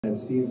That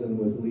season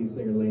with lead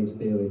singer Lane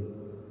Staley.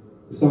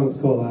 The song's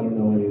called I Don't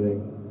Know Anything.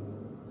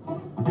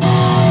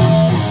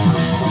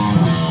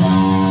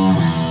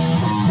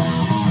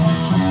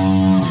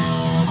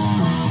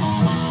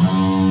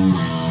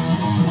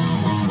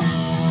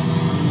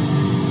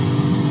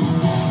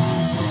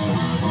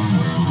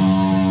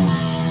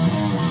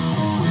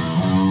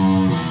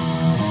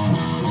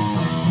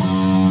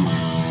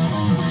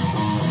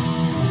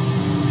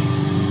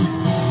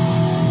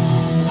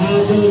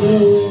 I don't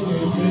know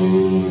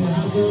anything, I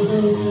don't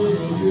know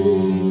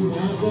anything, I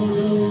don't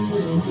know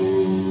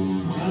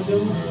anything, I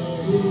don't know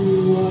who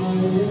I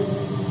am.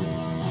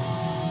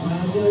 I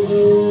don't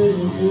know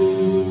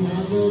anything,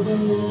 I don't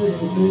know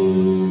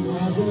anything,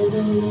 I don't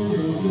know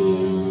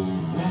anything,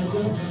 I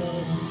don't know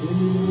who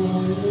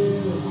I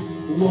am.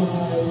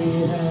 Why we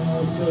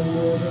have to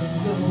live in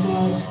so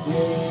much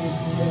hate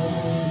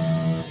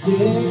every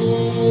day,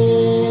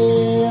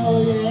 oh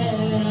yeah.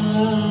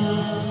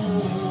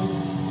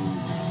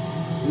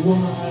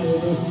 Why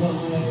the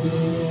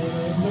fighting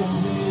and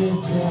coming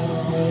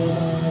down and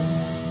I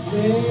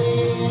say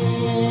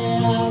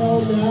I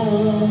don't know,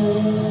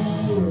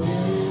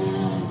 yeah.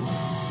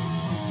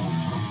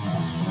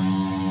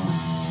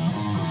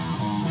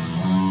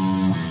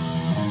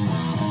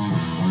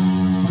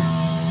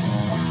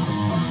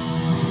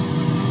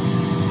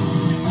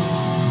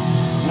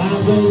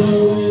 I don't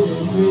know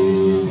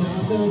anything, I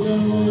don't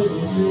know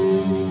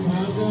anything,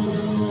 I don't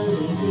know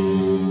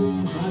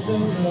anything, I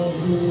don't know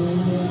who I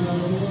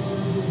am.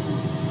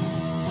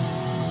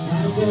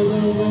 I don't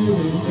know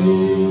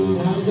anything,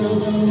 I don't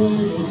know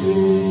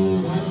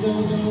anything, I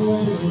don't know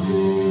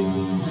anything,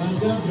 I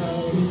don't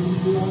know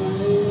who I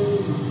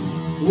am.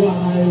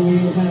 Why we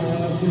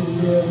have to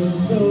live in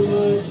so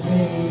much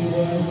hate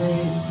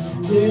every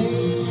day,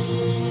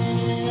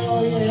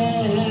 oh yeah.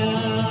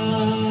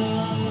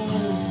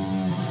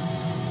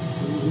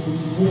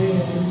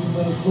 When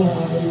the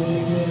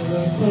fighting and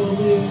the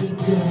coming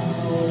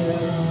down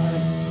and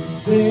I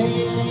say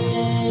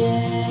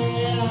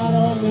I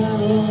don't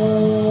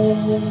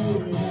know,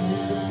 yeah.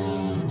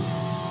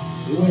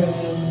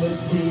 When the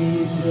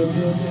teacher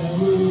put that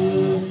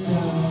look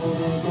down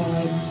and I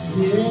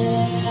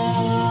yeah,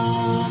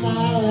 I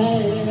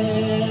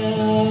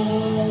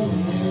am,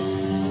 yeah.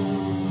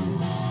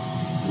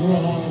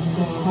 Cross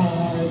my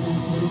heart and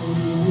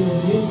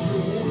bleed into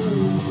the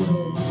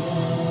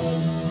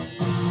blood.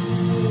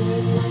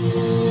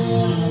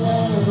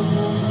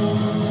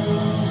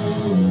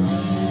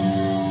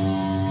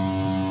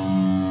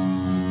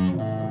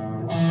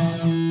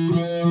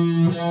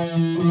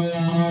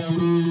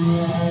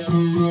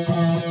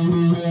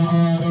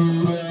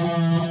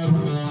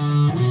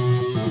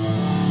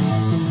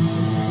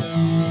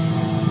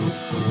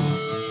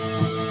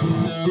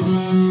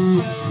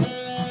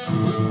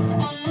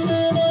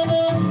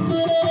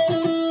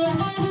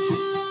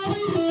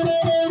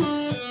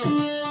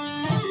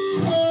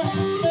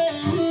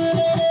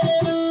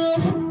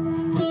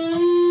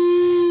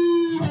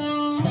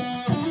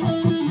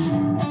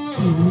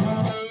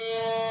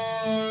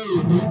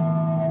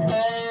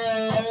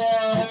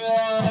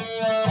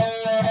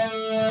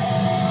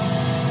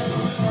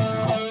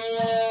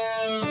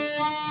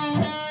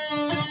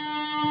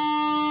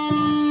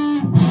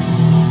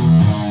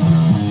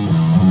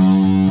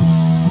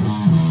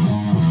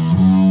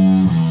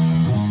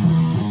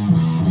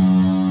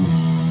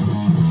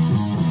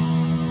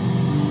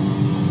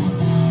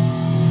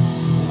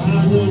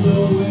 I don't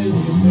know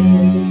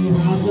anything,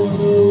 I don't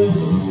know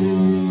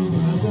anything,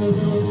 I don't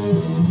know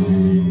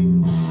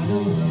anything, I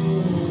don't know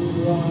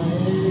who I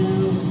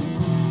am.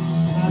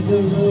 I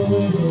don't know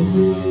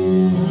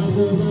anything, I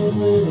don't know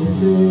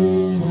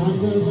anything, I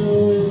don't know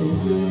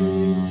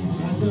anything,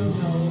 I don't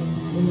know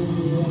who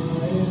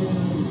I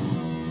am.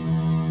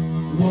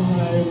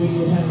 Why we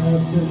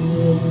have to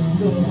live in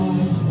so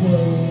much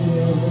pain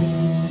every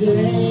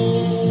day,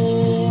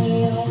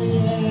 oh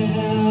yeah.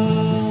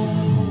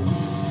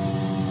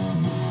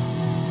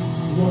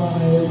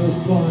 Why the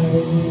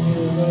fighting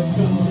and the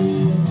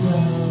coming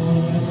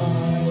down and I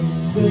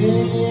say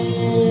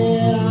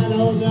I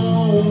don't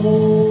know.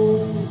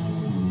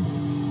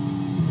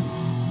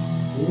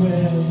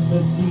 When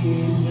the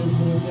teacher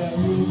put that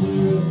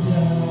ruler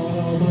down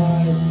on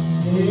my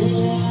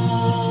head,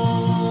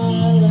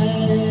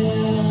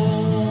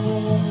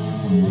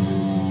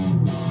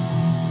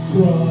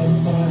 cross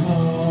my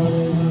heart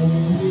and I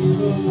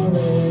leave her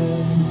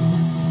in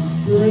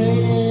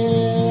train.